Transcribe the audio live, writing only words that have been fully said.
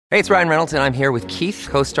Hey, it's Ryan Reynolds, and I'm here with Keith,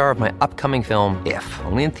 co-star of my upcoming film, If,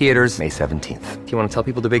 only in theaters May 17th. Do you want to tell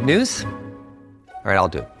people the big news? All right, I'll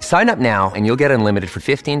do it. Sign up now and you'll get unlimited for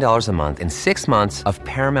 $15 a month and 6 months of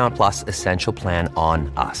Paramount Plus Essential Plan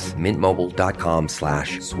on us.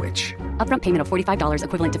 MintMobile.com/switch. Upfront payment of $45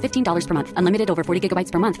 equivalent to $15 per month. Unlimited over 40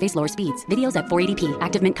 gigabytes per month. Face lower speeds. Videos at 480p.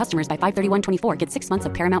 Active Mint customers by 531.24 get 6 months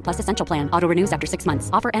of Paramount Plus Essential Plan. Auto renews after 6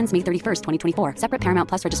 months. Offer ends May 31st, 2024. Separate Paramount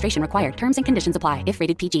Plus registration required. Terms and conditions apply if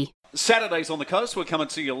rated PG. Saturdays on the coast, we're coming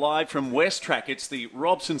to you live from West Track. It's the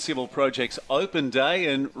Robson Civil Project's open day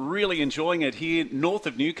and really enjoying it here north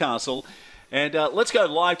of Newcastle. And let's go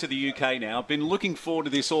live to the UK now. Been looking forward to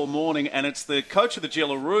this all morning, and it's the coach of the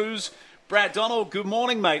Jillaroos, Brad Donald. Good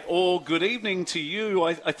morning, mate, or good evening to you.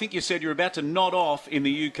 I think you said you're about to nod off in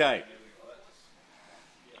the UK.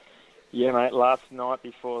 Yeah, mate, last night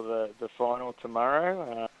before the final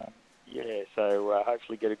tomorrow. So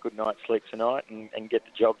hopefully get a good night's sleep tonight and get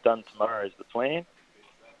the job done tomorrow is the plan.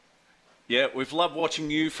 Yeah, we've loved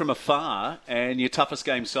watching you from afar, and your toughest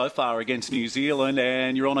game so far against New Zealand,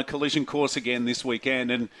 and you're on a collision course again this weekend,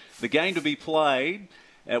 and the game to be played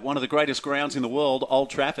at one of the greatest grounds in the world, Old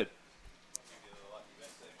Trafford.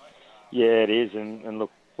 Yeah, it is, and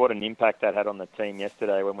look, what an impact that had on the team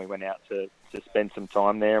yesterday when we went out to spend some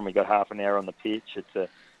time there, and we got half an hour on the pitch. It's an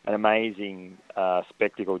amazing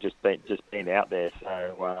spectacle just being out there.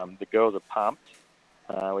 So the girls are pumped.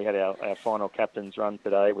 We had our final captain's run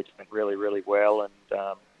today, which went really, really well, and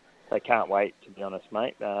they can't wait, to be honest,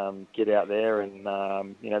 mate. Get out there and,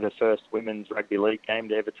 the first women's rugby league game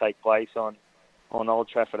to ever take place on Old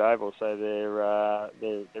Trafford Oval, so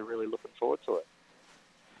they're really looking forward to it.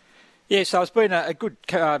 Yeah, so it's been a good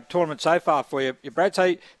tournament so far for you, Brad.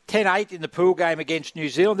 So 10-8 in the pool game against New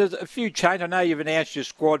Zealand. There's a few changes. I know you've announced your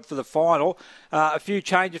squad for the final. A few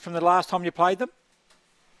changes from the last time you played them?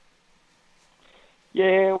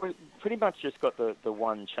 Yeah, we pretty much just got the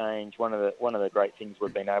one change. One of the great things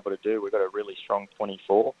we've been able to do, we've got a really strong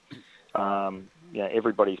 24.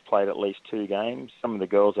 Everybody's played at least 2 games. Some of the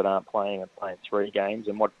girls that aren't playing are playing 3 games,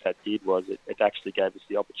 and what that did was it actually gave us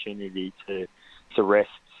the opportunity to rest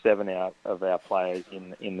 7 out of our players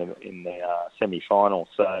in the semi-final.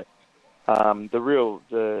 So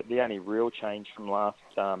the only real change from last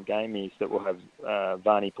game is that we'll have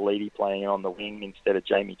Varney Politi playing on the wing instead of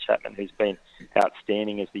Jamie Chapman, who's been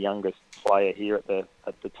outstanding as the youngest player here at the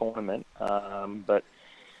tournament. But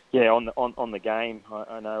yeah, on the game,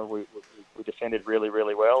 I know we defended really,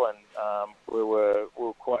 really well, and we were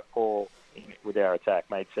quite poor with our attack.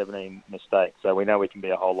 Made 17 mistakes, so we know we can be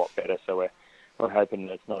a whole lot better. So we're hoping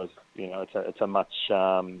it's not as it's a much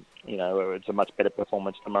better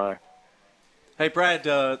performance tomorrow. Hey, Brad,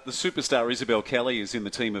 the superstar Isabel Kelly is in the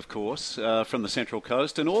team, of course, from the Central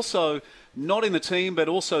Coast, and also not in the team, but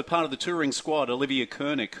also part of the touring squad, Olivia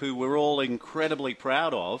Kernick, who we're all incredibly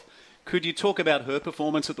proud of. Could you talk about her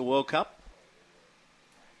performance at the World Cup?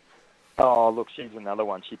 Oh, look, she's another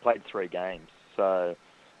one. She played 3 games, so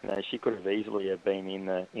she could have easily have been in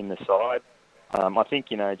the side. I think,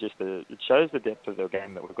 it shows the depth of the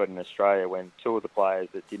game that we've got in Australia when 2 of the players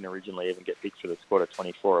that didn't originally even get picked for the squad of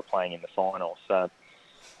 24 are playing in the final. So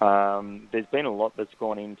there's been a lot that's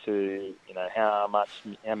gone into, how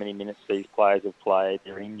many minutes these players have played,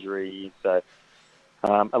 their injuries. So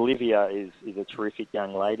Olivia is a terrific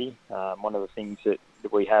young lady. One of the things that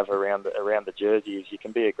we have around the jersey is you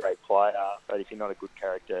can be a great player, but if you're not a good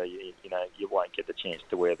character, you won't get the chance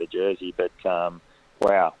to wear the jersey. But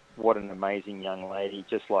wow. What an amazing young lady,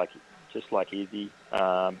 just like Izzy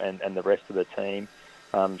and the rest of the team.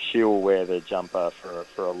 She'll wear the jumper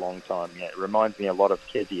for a long time. Yeah, it reminds me a lot of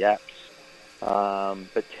Kezi Apps,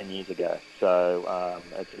 but 10 years ago. So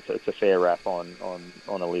it's a fair rap on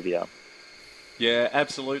Olivia. Yeah,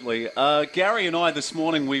 absolutely. Gary and I this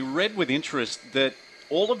morning, we read with interest that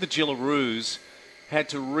all of the Jillaroos had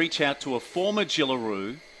to reach out to a former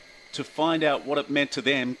Jillaroo to find out what it meant to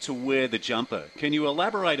them to wear the jumper. Can you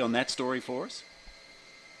elaborate on that story for us?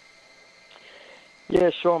 Yeah,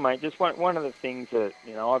 sure, mate. Just one of the things that,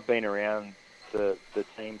 I've been around the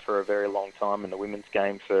team for a very long time and the women's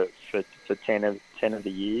game for 10 of the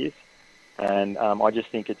years. And I just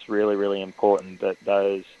think it's really, really important that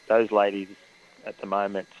those ladies at the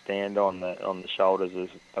moment stand on the shoulders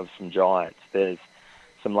of some giants. There's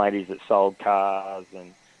some ladies that sold cars,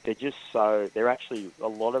 and they're actually, a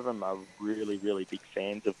lot of them are really, really big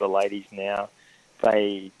fans of the ladies now.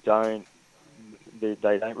 They don't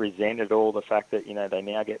resent at all the fact that, they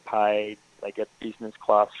now get paid, they get business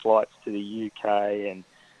class flights to the UK, and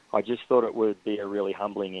I just thought it would be a really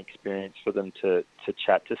humbling experience for them to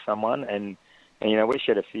chat to someone. And we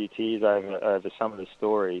shed a few tears over some of the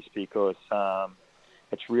stories because,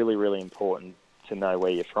 it's really, really important to know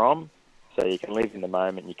where you're from, so you can live in the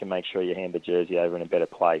moment and you can make sure you hand the jersey over in a better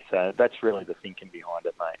place. So that's really the thinking behind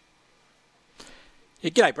it, mate. Yeah,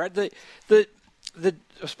 g'day, Brad. I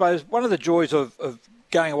suppose one of the joys of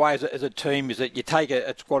going away as a team is that you take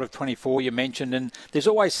a squad of 24, you mentioned, and there's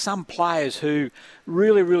always some players who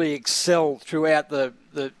really, really excel throughout the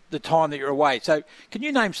time that you're away. So can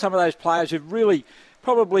you name some of those players who've really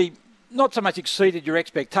probably not so much exceeded your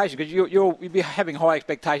expectations, because you'll be having high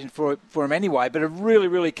expectations for them anyway, but have really,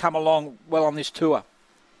 really come along well on this tour?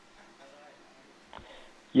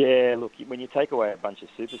 Yeah, look, when you take away a bunch of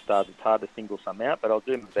superstars, it's hard to single some out, but I'll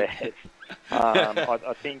do my best.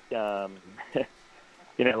 I think,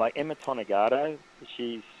 like Emma Tonegado,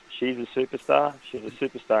 she's a superstar. She's a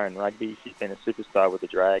superstar in rugby. She's been a superstar with the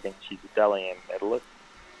Dragons. She's a Dally M medalist.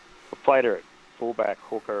 I've played her at fullback,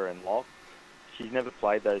 hooker and lock. She's never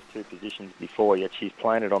played those two positions before, yet she's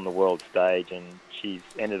playing it on the world stage, and she's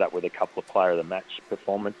ended up with a couple of player of the match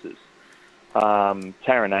performances.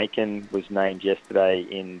 Taryn Aiken was named yesterday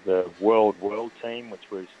in the world team,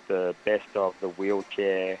 which was the best of the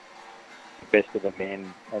wheelchair, best of the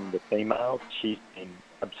men and the females. She's been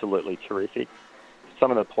absolutely terrific.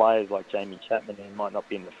 Some of the players like Jamie Chapman, who might not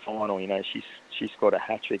be in the final, she scored a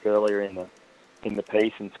hat-trick earlier in the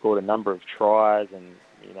piece and scored a number of tries, and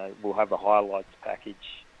we'll have a highlights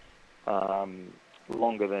package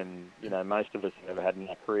longer than most of us have ever had in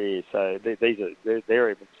our careers. So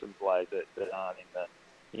they're even some players that aren't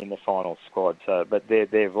in the final squad. So, but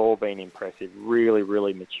they've all been impressive. Really,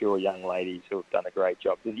 really mature young ladies who have done a great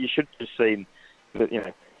job. You should just see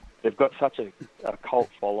that they've got such a cult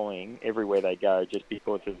following everywhere they go, just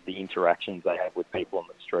because of the interactions they have with people on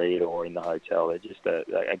the street or in the hotel. They're just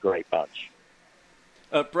a great bunch.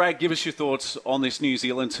 Brad, give us your thoughts on this New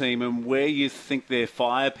Zealand team and where you think their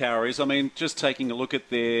firepower is. I mean, just taking a look at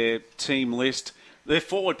their team list, their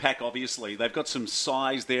forward pack, obviously, they've got some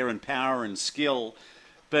size there and power and skill,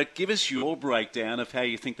 but give us your breakdown of how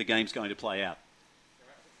you think the game's going to play out.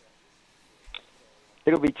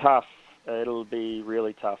 It'll be tough. It'll be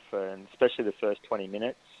really tough, and especially the first 20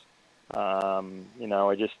 minutes. We're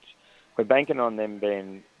banking on them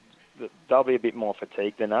they'll be a bit more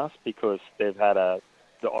fatigued than us, because they've had a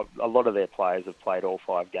lot of their players have played all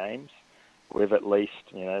 5 games. We've at least,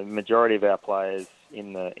 the majority of our players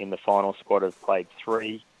in the final squad have played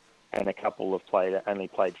 3, and a couple have only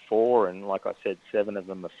played 4, and like I said, 7 of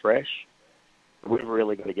them are fresh. We've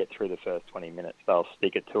really got to get through the first 20 minutes. They'll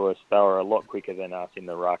stick it to us. They were a lot quicker than us in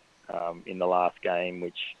the ruck in the last game,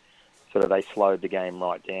 which sort of they slowed the game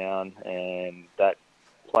right down, and that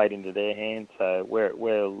played into their hands. So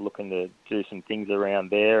we're looking to do some things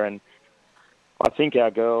around there, and I think our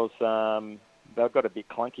girls they got a bit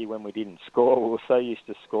clunky when we didn't score. We were so used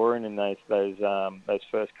to scoring in those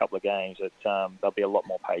first couple of games that they'll be a lot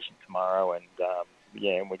more patient tomorrow, and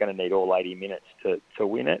and we're going to need all 80 minutes to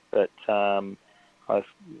win it. But I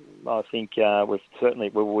think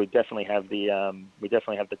we definitely have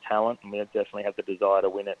the talent, and we definitely have the desire to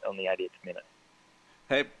win it on the 80th minute.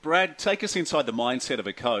 Hey, Brad, take us inside the mindset of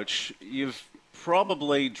a coach. You've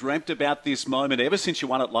probably dreamt about this moment ever since you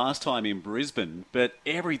won it last time in Brisbane, but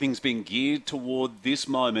everything's been geared toward this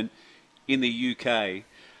moment in the UK.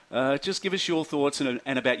 Just give us your thoughts and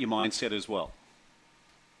about your mindset as well.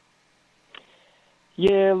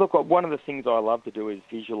 Yeah, look, one of the things I love to do is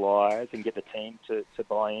visualise and get the team to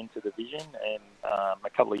buy into the vision. And a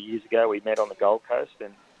couple of years ago, we met on the Gold Coast,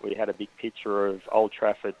 and we had a big picture of Old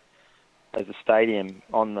Trafford as a stadium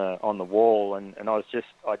on the wall, and I just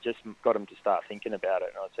got them to start thinking about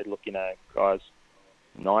it. And I said, look, guys,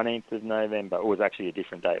 19th of November. It was actually a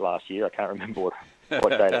different date last year. I can't remember what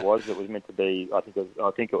date it was. It was meant to be. I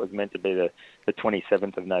think it was meant to be the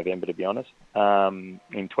 27th of November, to be honest,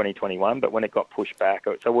 in 2021. But when it got pushed back,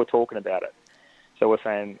 so we're talking about it. So we're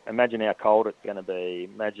saying, imagine how cold it's going to be.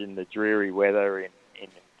 Imagine the dreary weather in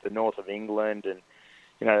the north of England. And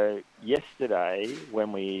yesterday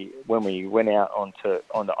when we went out onto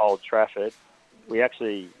Old Trafford, we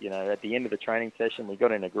actually, at the end of the training session, we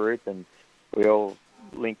got in a group and we all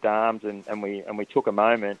linked arms and we took a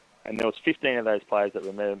moment, and there was 15 of those players that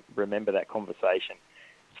remember that conversation.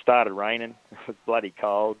 It started raining, it was bloody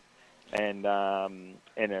cold, and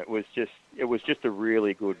it was just a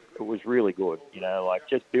really good. It was really good,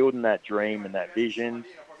 just building that dream and that vision.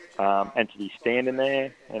 And to be standing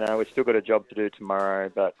there, we've still got a job to do tomorrow,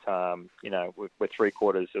 but, we're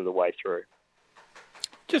 3/4 of the way through.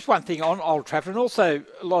 Just one thing on Old Trafford, and also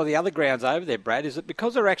a lot of the other grounds over there, Brad, is that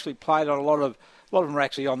because they're actually played on a lot of them are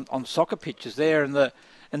actually on soccer pitches there, and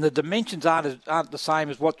the dimensions aren't the same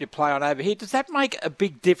as what you play on over here. Does that make a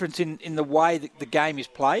big difference in the way that the game is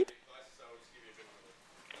played?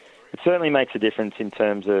 certainly makes a difference in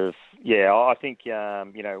terms of, I think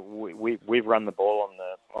we've run the ball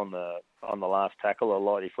on the last tackle a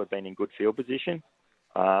lot if we've been in good field position.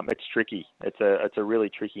 It's tricky. It's a really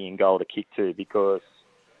tricky in goal to kick to because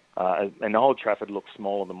and Old Trafford looks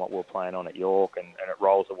smaller than what we're playing on at York, and it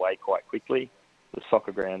rolls away quite quickly. The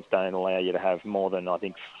soccer grounds don't allow you to have more than, I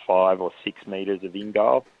think, 5 or 6 metres of in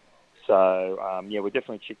goal. So, we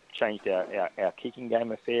definitely changed our kicking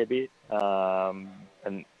game a fair bit,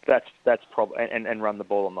 and that's probably and run the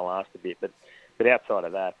ball on the last a bit. But outside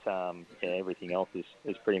of that, everything else is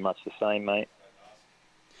pretty much the same, mate.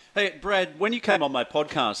 Hey, Brad, when you came on my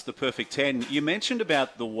podcast, The Perfect 10, you mentioned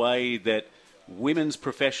about the way that women's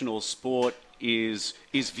professional sport is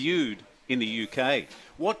viewed in the UK.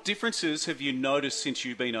 What differences have you noticed since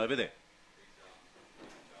you've been over there?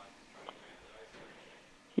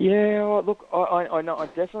 Yeah, well, look, I know, I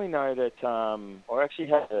definitely know that I actually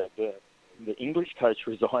had the English coach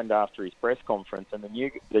resigned after his press conference, and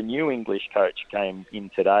the new English coach came in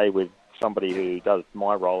today with somebody who does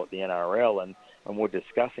my role at the NRL, and we're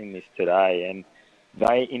discussing this today. And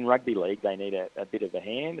they, in rugby league, they need a bit of a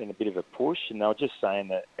hand and a bit of a push, and they were just saying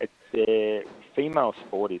that their female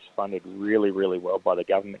sport is funded really, really well by the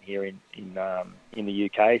government here in the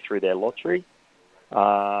UK through their lottery.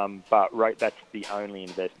 But that's the only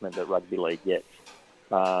investment that rugby league gets.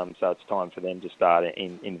 So it's time for them to start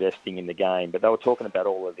investing in the game. But they were talking about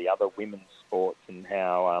all of the other women's sports and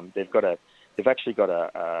how they've actually got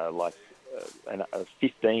a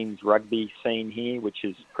 15s rugby scene here, which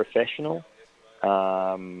is professional,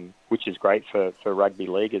 which is great for rugby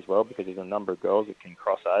league as well, because there's a number of girls that can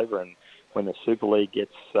cross over. And when the Super League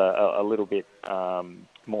gets a little bit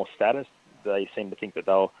more status, they seem to think that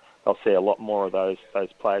they'll see a lot more of those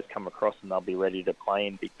players come across, and they'll be ready to play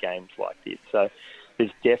in big games like this. So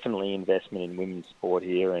there's definitely investment in women's sport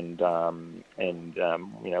here, and we'll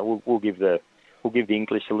give the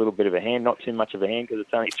English a little bit of a hand, not too much of a hand, because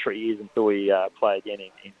it's only 3 years until we play again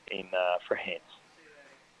in France.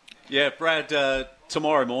 Yeah, Brad,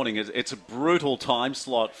 tomorrow morning, it's a brutal time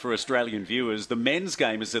slot for Australian viewers. The men's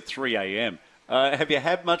game is at 3 a.m. Have you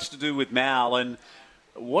had much to do with Mal, and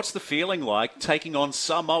what's the feeling like taking on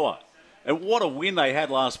Samoa? And what a win they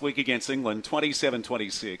had last week against England,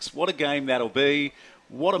 27-26. What a game that'll be.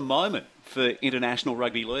 What a moment for International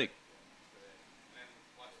Rugby League.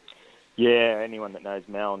 Yeah, anyone that knows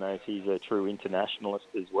Mal knows he's a true internationalist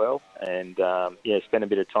as well. And, spent a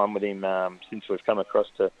bit of time with him since we've come across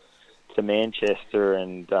to Manchester.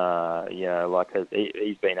 And,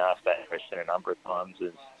 he's been asked that question a number of times.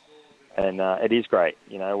 And it is great.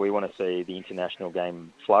 We want to see the international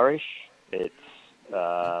game flourish. There's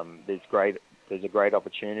a great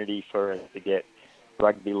opportunity for us to get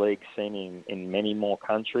rugby league seen in many more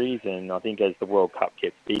countries, and I think as the World Cup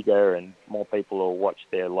gets bigger and more people will watch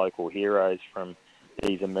their local heroes from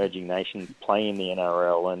these emerging nations play in the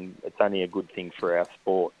NRL, and it's only a good thing for our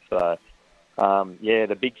sport. So,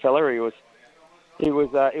 the big fella, he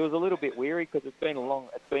was a little bit weary because it's been a long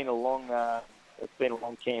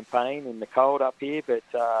campaign in the cold up here, but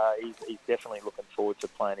he's definitely looking forward to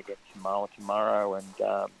playing against Samoa tomorrow, and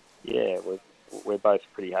we're both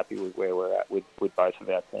pretty happy with where we're at with both of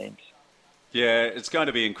our teams. Yeah, it's going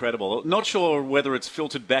to be incredible. Not sure whether it's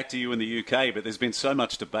filtered back to you in the UK, but there's been so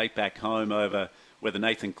much debate back home over whether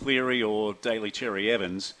Nathan Cleary or Daly Cherry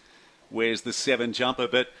Evans wears the 7 jumper,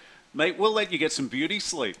 but mate, we'll let you get some beauty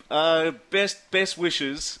sleep. Best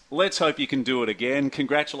wishes. Let's hope you can do it again.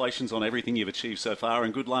 Congratulations on everything you've achieved so far,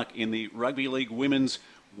 and good luck in the Rugby League Women's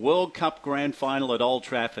World Cup Grand Final at Old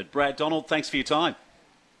Trafford. Brad Donald, thanks for your time.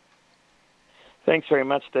 Thanks very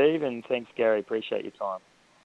much, Steve, and thanks, Gary. Appreciate your time.